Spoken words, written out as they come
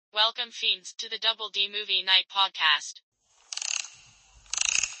Welcome, fiends, to the Double D Movie Night podcast.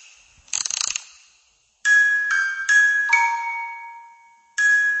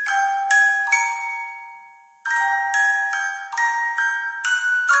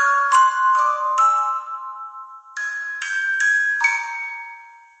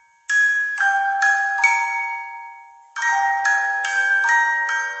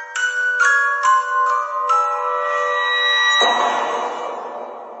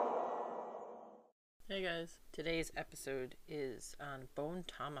 Hey guys, today's episode is on Bone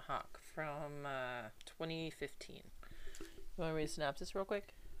Tomahawk from 2015. You want to read a synopsis real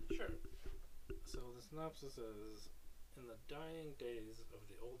quick? Sure. So the synopsis is, in the dying days of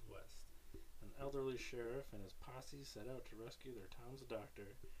the Old West, an elderly sheriff and his posse set out to rescue their town's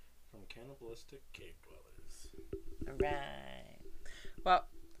doctor from cannibalistic cave dwellers. Alright. Well,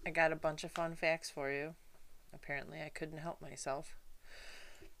 I got a bunch of fun facts for you. Apparently I couldn't help myself.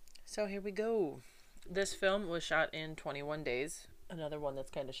 So here we go. This film was shot in 21 days. Another one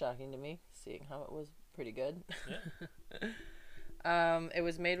that's kind of shocking to me, seeing how it was pretty good. Yeah. It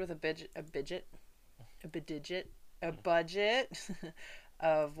was made with a budget of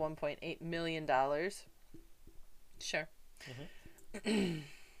 $1.8 million. Sure.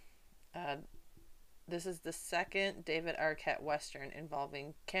 This is the second David Arquette Western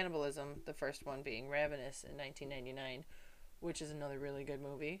involving cannibalism, the first one being Ravenous in 1999, which is another really good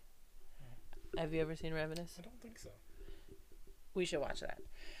movie. Have you ever seen Ravenous? I don't think so. We should watch that.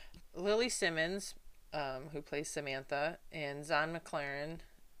 Lily Simmons, who plays Samantha, and Zahn McClarnon,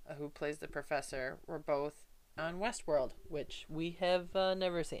 who plays the professor, were both on Westworld, which we have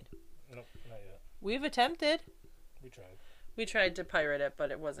never seen. Nope, not yet. We've attempted. We tried. We tried to pirate it, but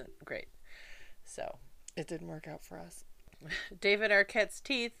it wasn't great. So, it didn't work out for us. David Arquette's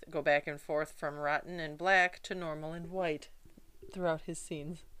teeth go back and forth from rotten and black to normal and white throughout his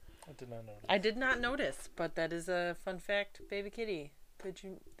scenes. I did not notice. I did not notice, but that is a fun fact, baby kitty. Could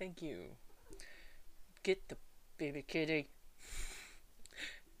you? Thank you. Get the baby kitty.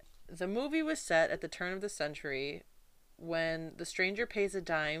 The movie was set at the turn of the century when the stranger pays a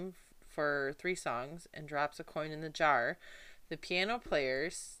dime for 3 songs and drops a coin in the jar. The piano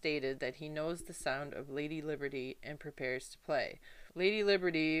player stated that he knows the sound of Lady Liberty and prepares to play. Lady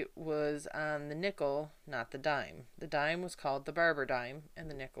Liberty was on the nickel, not the dime. The dime was called the barber dime, and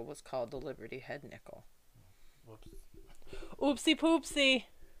the nickel was called the Liberty head nickel. Whoops. Oopsie poopsie.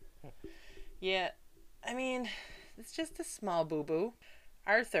 Yeah, I mean, it's just a small boo-boo.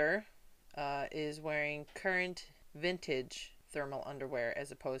 Arthur is wearing current vintage thermal underwear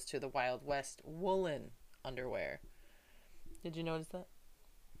as opposed to the Wild West woolen underwear. Did you notice that?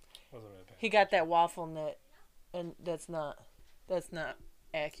 Wasn't really bad. He got that waffle knit, and that's not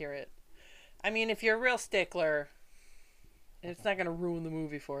accurate. I mean, if you're a real stickler, it's not going to ruin the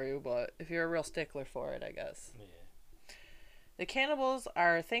movie for you, but if you're a real stickler for it, I guess. Yeah. The cannibals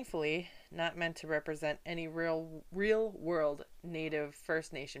are, thankfully, not meant to represent any real-world native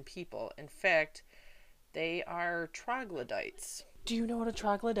First Nation people. In fact, they are troglodytes. Do you know what a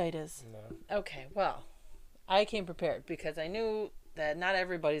troglodyte is? No. Okay, well, I came prepared because I knew that not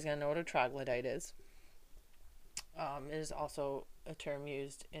everybody's going to know what a troglodyte is. It is also a term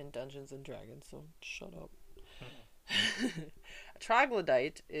used in Dungeons and Dragons, so shut up. A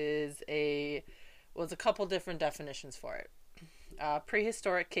troglodyte is a couple different definitions for it.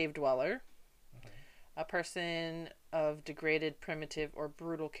 Prehistoric cave dweller, a person of degraded, primitive, or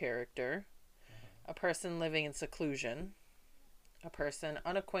brutal character, a person living in seclusion, a person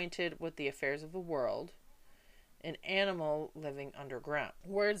unacquainted with the affairs of the world, an animal living underground.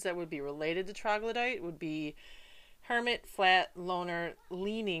 Words that would be related to troglodyte would be hermit, flat, loner,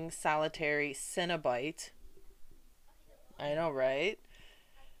 leaning, solitary, cenobite. I know, right?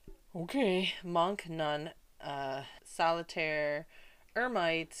 Okay. Monk, nun, solitaire,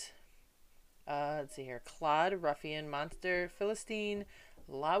 ermite, let's see here, clod, ruffian, monster, philistine,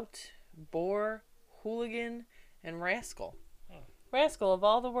 lout, boar, hooligan, and rascal. Rascal, of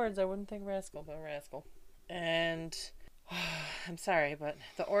all the words, I wouldn't think rascal, but rascal. And, I'm sorry, but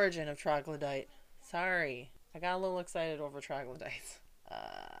the origin of troglodyte. Sorry. I got a little excited over troglodytes.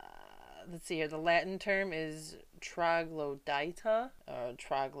 Let's see here. The Latin term is troglodyta.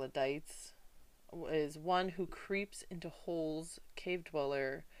 Troglodytes is one who creeps into holes, cave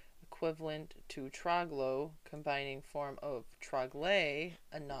dweller, equivalent to troglo, combining form of trogle,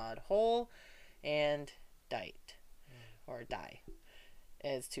 a gnawed hole, and dite, or die,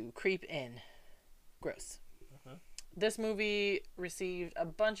 as to creep in. Gross. This movie received a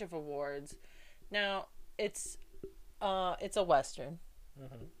bunch of awards. Now, it's a Western.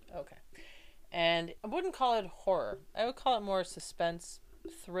 Okay. And I wouldn't call it horror. I would call it more suspense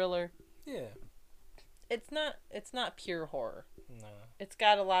thriller. Yeah. It's not pure horror. No. It's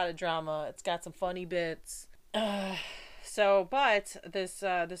got a lot of drama. It's got some funny bits. But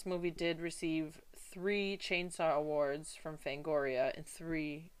this movie did receive 3 Chainsaw Awards from Fangoria in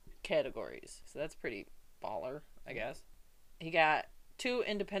 3 categories. So that's pretty baller, I guess. He got 2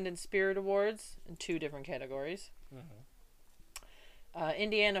 Independent Spirit Awards in 2 different categories.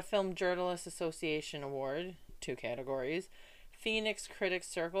 Indiana Film Journalists Association Award, 2 categories. Phoenix Critics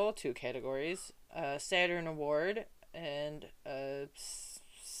Circle, 2 categories. Saturn Award and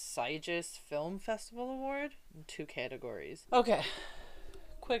Sygis Film Festival Award in 2 categories. Okay,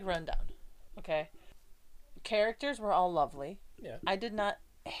 quick rundown. Okay, characters were all lovely. Yeah. I did not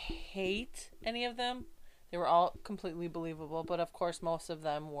hate any of them. They were all completely believable, but of course most of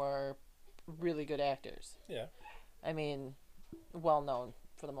them were really good actors. Yeah. I mean, well known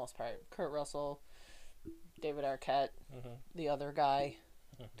for the most part. Kurt Russell, David Arquette, the other guy,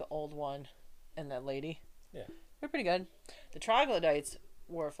 the old one, and that lady. Yeah. They're pretty good. The troglodytes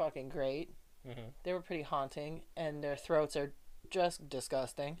were fucking great. Mm-hmm. They were pretty haunting, and their throats are just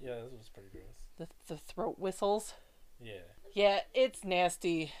disgusting. Yeah, this was pretty gross. The throat whistles. Yeah. Yeah, it's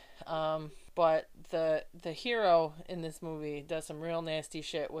nasty. But the hero in this movie does some real nasty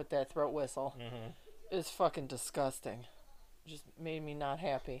shit with that throat whistle. It's fucking disgusting. Just made me not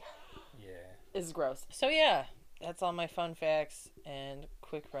happy. Yeah. It's gross. So yeah, that's all my fun facts and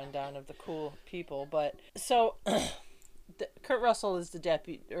quick rundown of the cool people. But so Kurt Russell is the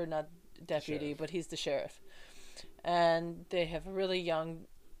deputy, or not deputy, Sheriff. but he's the sheriff. And they have a really young,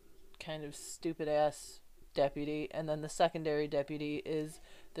 kind of stupid ass deputy, and then the secondary deputy is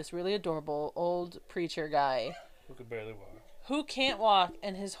this really adorable old preacher guy Who could barely walk. who can't walk,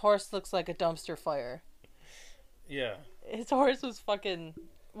 and his horse looks like a dumpster fire. Yeah. His horse was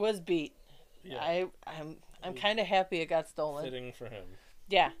beat. Yeah. I'm kind of happy it got stolen. Fitting for him.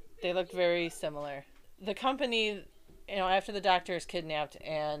 Yeah, they look very similar. The company, after the doctor is kidnapped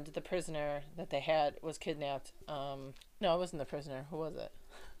and the prisoner that they had was kidnapped. No, it wasn't the prisoner. Who was it?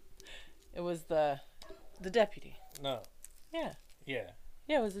 It was the deputy. No. Yeah. Yeah.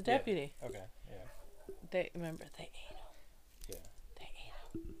 Yeah, it was the deputy. Okay. Yeah. They ate him. Yeah. They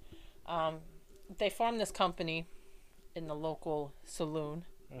ate him. They formed this company in the local saloon,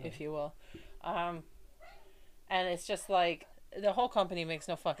 if you will. And it's just like, the whole company makes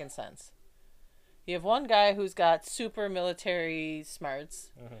no fucking sense. You have one guy who's got super military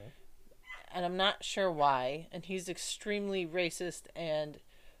smarts, and I'm not sure why, and he's extremely racist and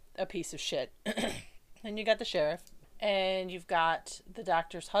a piece of shit. And you got the sheriff, and you've got the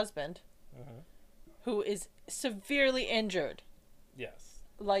doctor's husband, who is severely injured. Yes.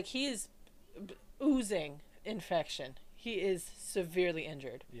 Like, he is oozing infection. He is severely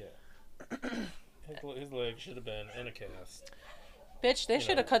injured. Yeah. His leg should have been in a cast. Bitch, they You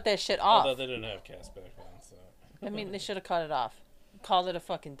should have know, cut that shit off. Although they didn't have cast back then, so. I mean, they should have cut it off. Called it a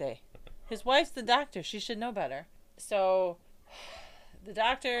fucking day. His wife's the doctor. She should know better. So, the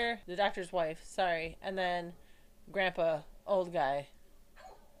doctor's wife, sorry, and then Grandpa, old guy,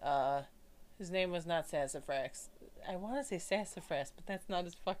 his name was not Sassafras. I want to say Sassafras, but that's not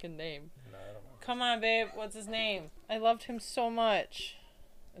his fucking name. No, I don't know. Come on, babe. What's his name? I loved him so much.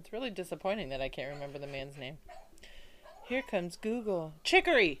 It's really disappointing that I can't remember the man's name. Here comes Google.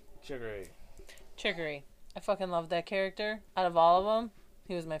 Chicory. Chicory. I fucking loved that character. Out of all of them,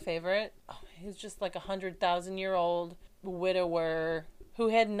 he was my favorite. Oh, he was just like 100,000-year-old widower who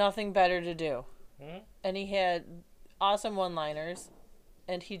had nothing better to do. And he had awesome one-liners.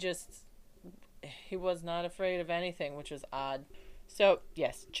 And he was not afraid of anything, which was odd. So,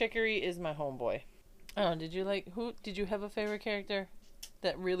 yes, Chicory is my homeboy. Oh, did you have a favorite character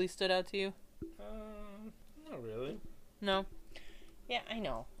that really stood out to you? Not really. No? Yeah, I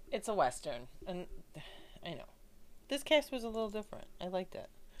know. It's a Western, and I know. This cast was a little different. I liked it.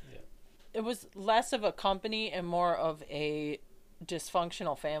 Yeah. It was less of a company and more of a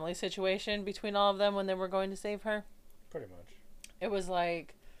dysfunctional family situation between all of them when they were going to save her. Pretty much. It was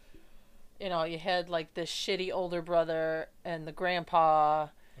like, you had like this shitty older brother and the grandpa,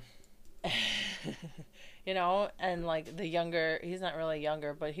 and like the younger, he's not really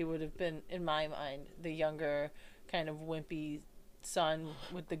younger, but he would have been, in my mind, the younger kind of wimpy son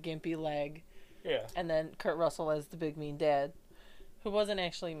with the gimpy leg. Yeah. And then Kurt Russell as the big mean dad, who wasn't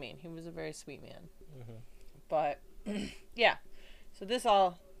actually mean. He was a very sweet man. But, yeah. So this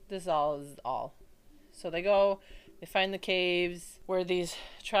all is all. So they find the caves where these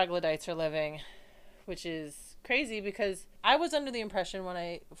troglodytes are living, which is crazy because I was under the impression when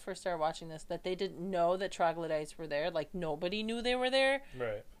I first started watching this that they didn't know that troglodytes were there. Like, nobody knew they were there.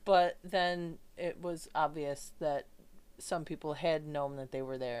 Right. But then it was obvious that some people had known that they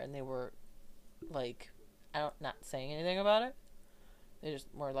were there and they were like, not saying anything about it. They just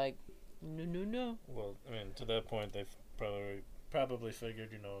were like, no. Well, I mean, to that point, they've probably figured,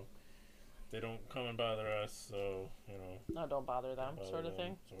 they don't come and bother us, so, No, don't bother them, sort of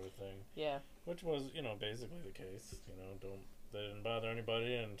thing. Yeah. Which was, basically the case. They didn't bother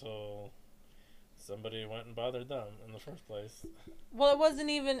anybody until somebody went and bothered them in the first place. Well,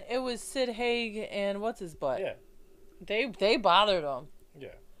 it was Sid Haig and what's his butt? Yeah. They bothered him.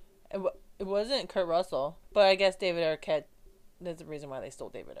 Yeah. It wasn't Kurt Russell, but I guess David Arquette, that's the reason why they stole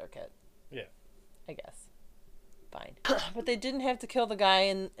David Arquette. Yeah. I guess. Fine. But they didn't have to kill the guy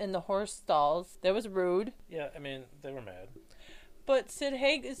in the horse stalls. That was rude. Yeah, I mean, they were mad. But Sid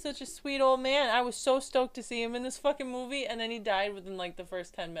Haig is such a sweet old man. I was so stoked to see him in this fucking movie, and then he died within, like, the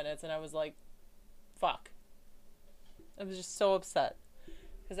first 10 minutes, and I was like, fuck. I was just so upset.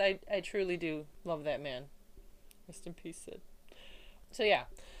 Because I truly do love that man. Rest in peace, Sid. So, yeah.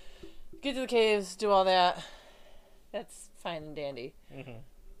 Get to the caves, do all that. That's fine and dandy.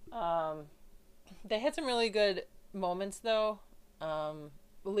 Mm-hmm. They had some really good moments, though,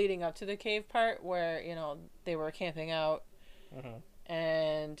 leading up to the cave part, where, they were camping out. Mm-hmm.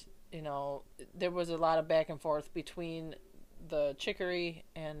 And, there was a lot of back and forth between the Chicory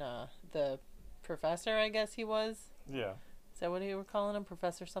and the professor, I guess he was. Yeah. Is that what you were calling him?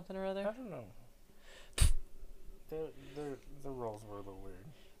 Professor something or other? I don't know. The roles were a little weird.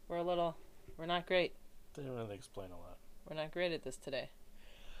 We're not great. They didn't really explain a lot. We're not great at this today.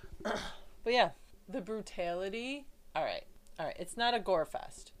 But yeah, the brutality. All right. It's not a gore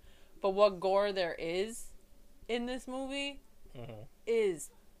fest. But what gore there is in this movie is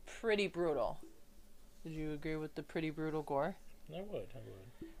pretty brutal. Did you agree with the pretty brutal gore? I would.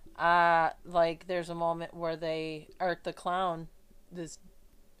 Like there's a moment where they Art the Clown, this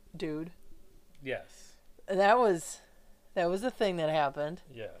dude. Yes. That was a thing that happened.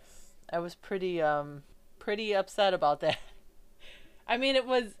 Yes. I was pretty upset about that. I mean, it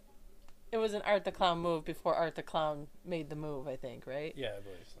was an Art the Clown move before Art the Clown made the move, I think, right? Yeah, I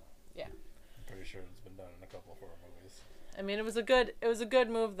believe so. Yeah. I'm pretty sure it's been done in a couple of horror movies. I mean, it was a good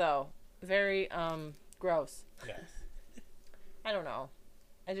move though. Very gross. Yes. I don't know.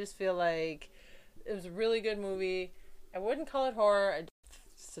 I just feel like it was a really good movie. I wouldn't call it horror.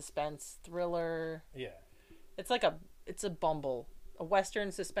 Suspense thriller. Yeah. It's a Bumble, a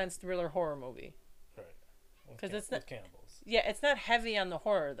Western suspense thriller horror movie. Right. Because it's not with cannibals. Yeah, it's not heavy on the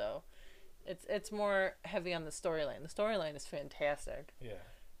horror though. It's more heavy on the storyline. The storyline is fantastic. Yeah.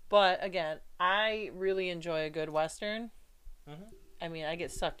 But again, I really enjoy a good Western. Mm-hmm. I mean, I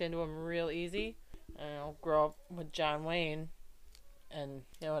get sucked into them real easy. I'll grow up with John Wayne, and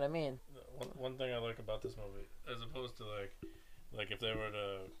you know what I mean. One thing I like about this movie, as opposed to like if they were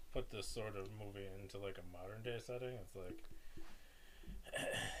to put this sort of movie into like a modern day setting, it's like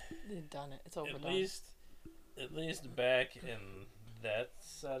they've done it. It's overdone. At least back in that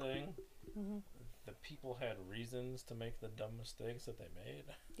setting, mm-hmm. the people had reasons to make the dumb mistakes that they made.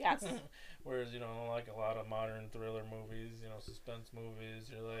 Yes. Whereas, like a lot of modern thriller movies, suspense movies,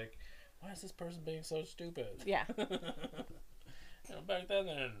 you're like, why is this person being so stupid? Yeah. Back then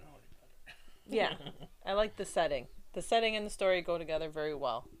they didn't know any better. Yeah. I like the setting. The setting and the story go together very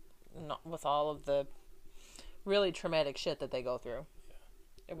well. Not with all of the really traumatic shit that they go through. Yeah.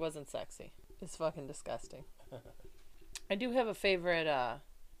 It wasn't sexy. It's fucking disgusting. I do have a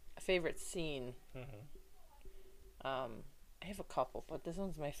favorite scene. Mm-hmm. I have a couple, but this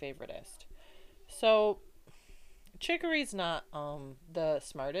one's my favoriteest. So, Chicory's not the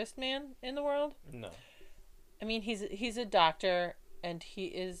smartest man in the world. No. I mean, he's a doctor and he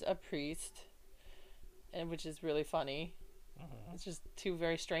is a priest, and which is really funny. Mm-hmm. It's just two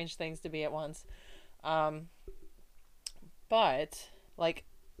very strange things to be at once. But like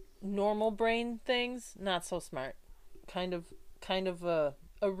normal brain things, not so smart. Kind of a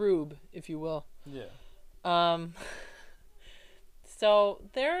rube, if you will. Yeah. So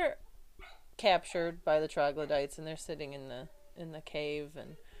they're captured by the troglodytes and they're sitting in the cave,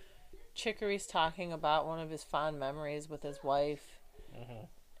 and Chicory's talking about one of his fond memories with his wife.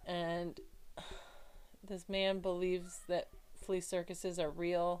 Mm-hmm. And this man believes that flea circuses are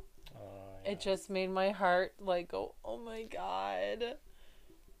real. Yeah. It just made my heart go, oh my god.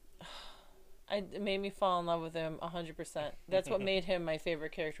 It made me fall in love with him 100%. That's what made him my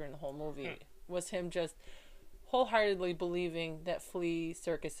favorite character in the whole movie. Was him just wholeheartedly believing that flea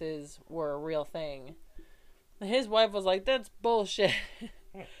circuses were a real thing. His wife was like, that's bullshit.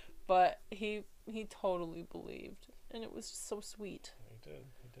 But he totally believed. And it was just so sweet.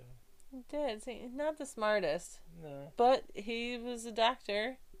 He did. See, not the smartest. No. But he was a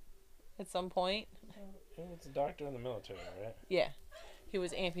doctor at some point. He was a doctor in the military, right? Yeah. He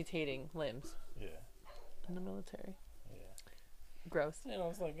was amputating limbs Yeah. in the military. Yeah. Gross. You know,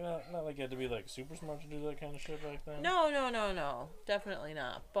 it's like not like you had to be like super smart to do that kind of shit back then. No. Definitely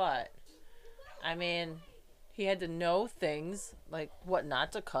not. But, I mean, he had to know things, like what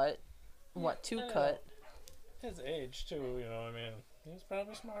not to cut, what to cut. His age, too, you know, I mean, he was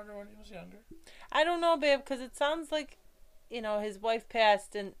probably smarter when he was younger. I don't know, babe, because it sounds like, you know, his wife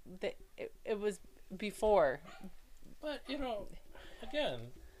passed and it was before. But, you know,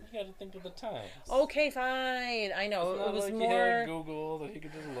 again, you got to think of the times. Okay, fine. I know. It's not It was like more... he had Google that he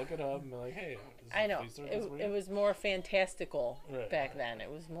could just look it up and be like, hey, I know. It was more fantastical back then. It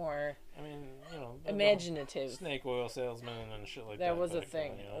was more I mean, you know, imaginative. Snake oil salesmen and shit like that. That was a back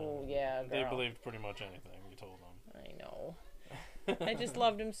thing. then, you know? Oh, yeah, girl. They believed pretty much anything you told them. I know. I just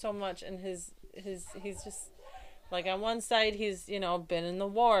loved him so much, and he's just like, on one side he's, you know, been in the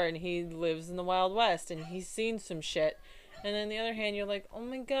war and he lives in the Wild West and he's seen some shit, and then the other hand you're like, oh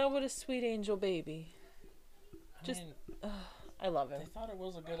my god, what a sweet angel baby. I love him. They thought it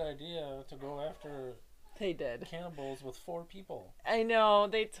was a good idea to go after They did. cannibals with 4 people. I know,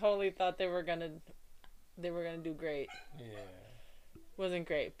 they totally thought they were gonna do great. Yeah. Wasn't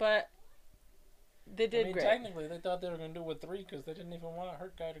great, but they did great. Technically, they thought they were going to do it with 3 because they didn't even want a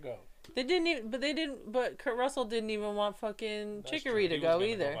hurt guy to go. But Kurt Russell didn't even want fucking That's Chicory true. to go either. He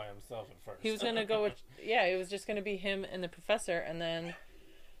was going to go by himself at first. He was going to go with, it was just going to be him and the professor, and then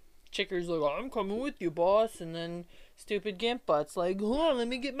Chicory's like, I'm coming with you, boss, and then stupid Gimp Butt's like, hold on, let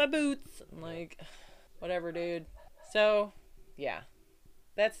me get my boots. I'm like, whatever, dude. So, yeah.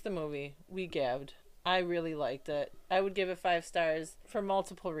 That's the movie. We gabbed. I really liked it. I would give it 5 stars for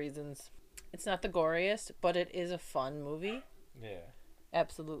multiple reasons. It's not the goriest, but it is a fun movie. Yeah.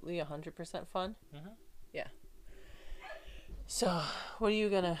 Absolutely 100% fun. Mm-hmm. Yeah. So, where are you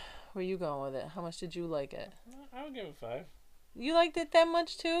going with it? How much did you like it? I would give it 5. You liked it that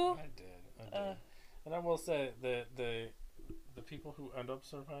much too? I did. And I will say that the people who end up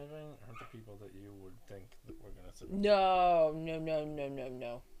surviving aren't the people that you would think that we're going to survive. No.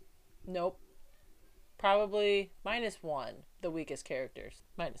 Nope. Probably -1. The weakest characters.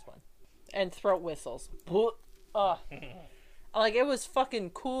 -1. And throat whistles. Like, it was fucking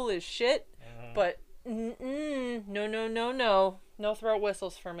cool as shit, but no. No throat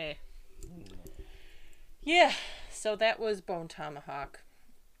whistles for me. Yeah, so that was Bone Tomahawk.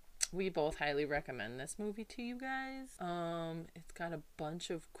 We both highly recommend this movie to you guys. It's got a bunch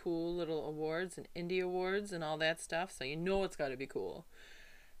of cool little awards and indie awards and all that stuff, so you know it's got to be cool.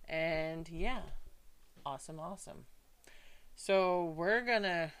 And yeah, awesome. So we're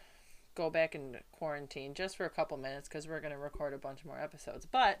gonna go back into quarantine just for a couple minutes because we're gonna record a bunch more episodes.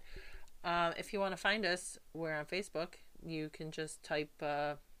 But if you want to find us, we're on Facebook. You can just type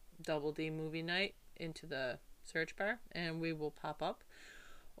Double D Movie Night into the search bar and we will pop up.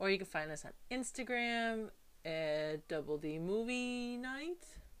 Or you can find us on Instagram at Double D Movie Night.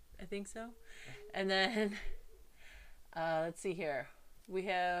 I think so. And then, let's see here. We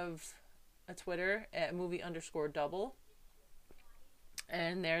have a Twitter at movie_double.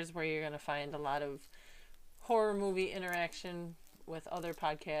 And there's where you're going to find a lot of horror movie interaction with other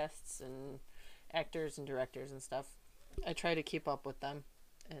podcasts and actors and directors and stuff. I try to keep up with them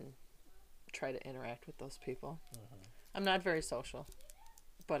and try to interact with those people. I'm not very social,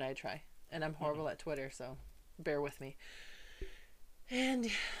 but I try. And I'm horrible at Twitter, so bear with me. And,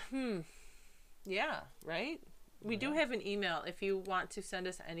 yeah, right? We do have an email if you want to send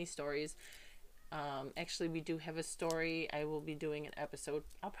us any stories. Actually, we do have a story. I will be doing an episode.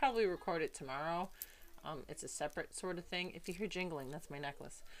 I'll probably record it tomorrow. It's a separate sort of thing. If you hear jingling, that's my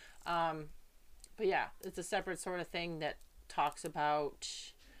necklace. But yeah, it's a separate sort of thing that talks about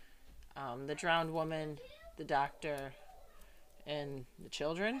the drowned woman, the doctor, and the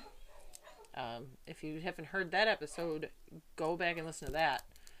children. If you haven't heard that episode, go back and listen to that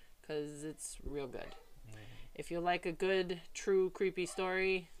because it's real good. If you like a good, true, creepy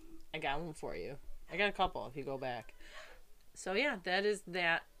story, I got one for you. I got a couple if you go back. So yeah, that is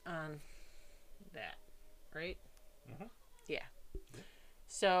that on that, right? Yeah.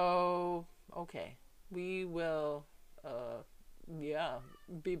 So, okay. We will,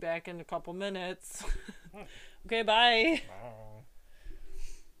 be back in a couple minutes. Okay, bye.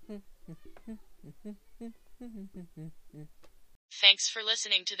 Thanks for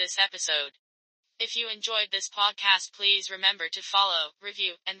listening to this episode. If you enjoyed this podcast, please remember to follow,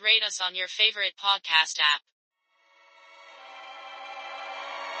 review, and rate us on your favorite podcast app.